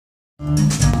Lullaby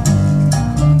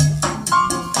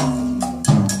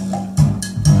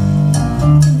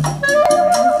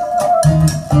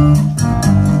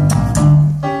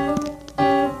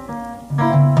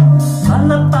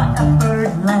of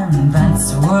birdland,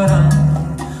 that's what I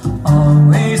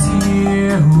always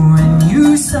hear when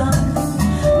you sung.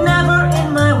 Never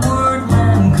in my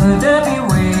wordland could there be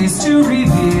ways to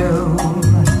reveal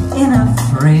in a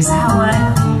phrase how I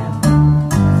feel.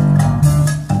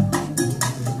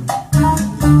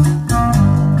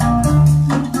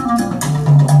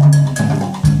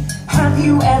 Have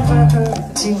you ever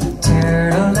heard two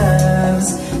turtle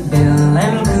doves, Bill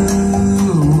and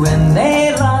Coo, when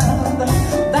they love?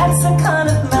 That's the kind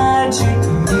of magic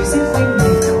music we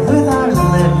make with our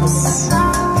lips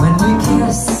when we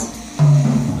kiss.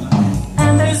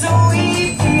 And there's a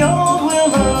weepy old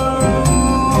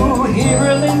willow, he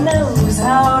really knows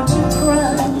how to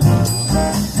cry.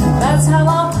 That's how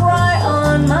I'll cry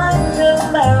on my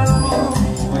pillow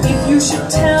if you should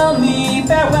tell me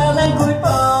farewell and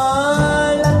goodbye.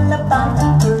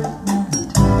 Lullaby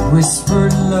birdland,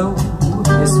 whispered low,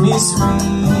 kiss me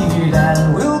sweet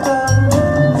and we'll go.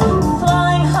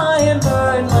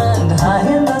 High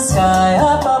in the sky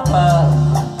up above,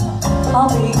 all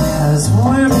because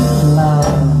we're in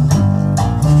love.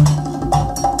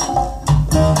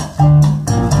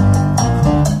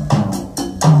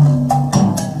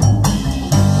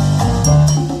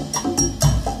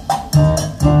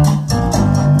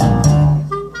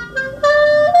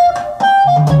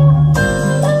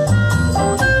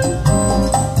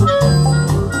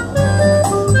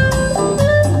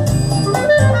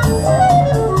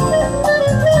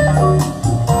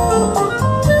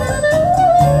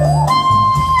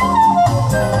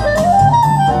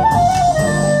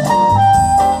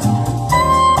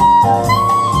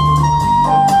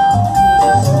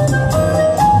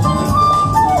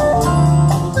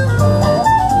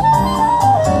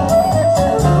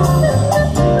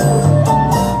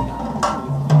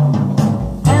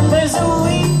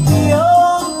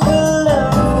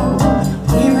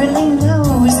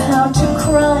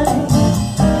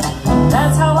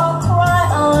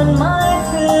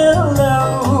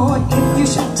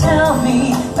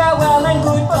 Farewell and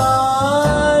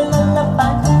goodbye,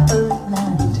 lullaby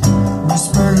birdland,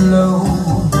 whisper low,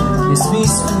 kiss me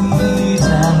sweet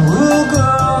and we'll go.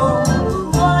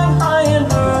 Flying high in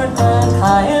birdland,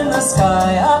 high in the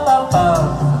sky up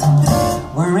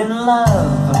above, we're in love.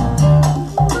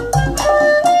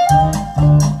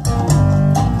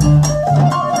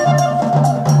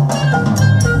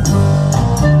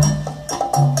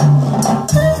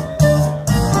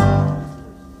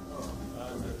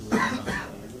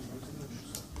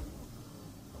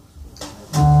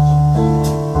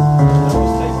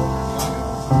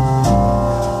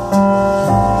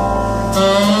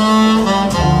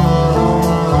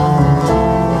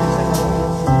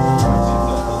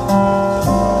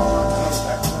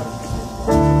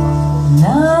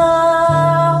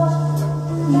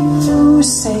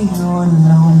 Say you're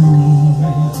lonely,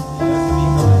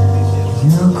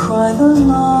 you cry the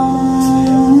love.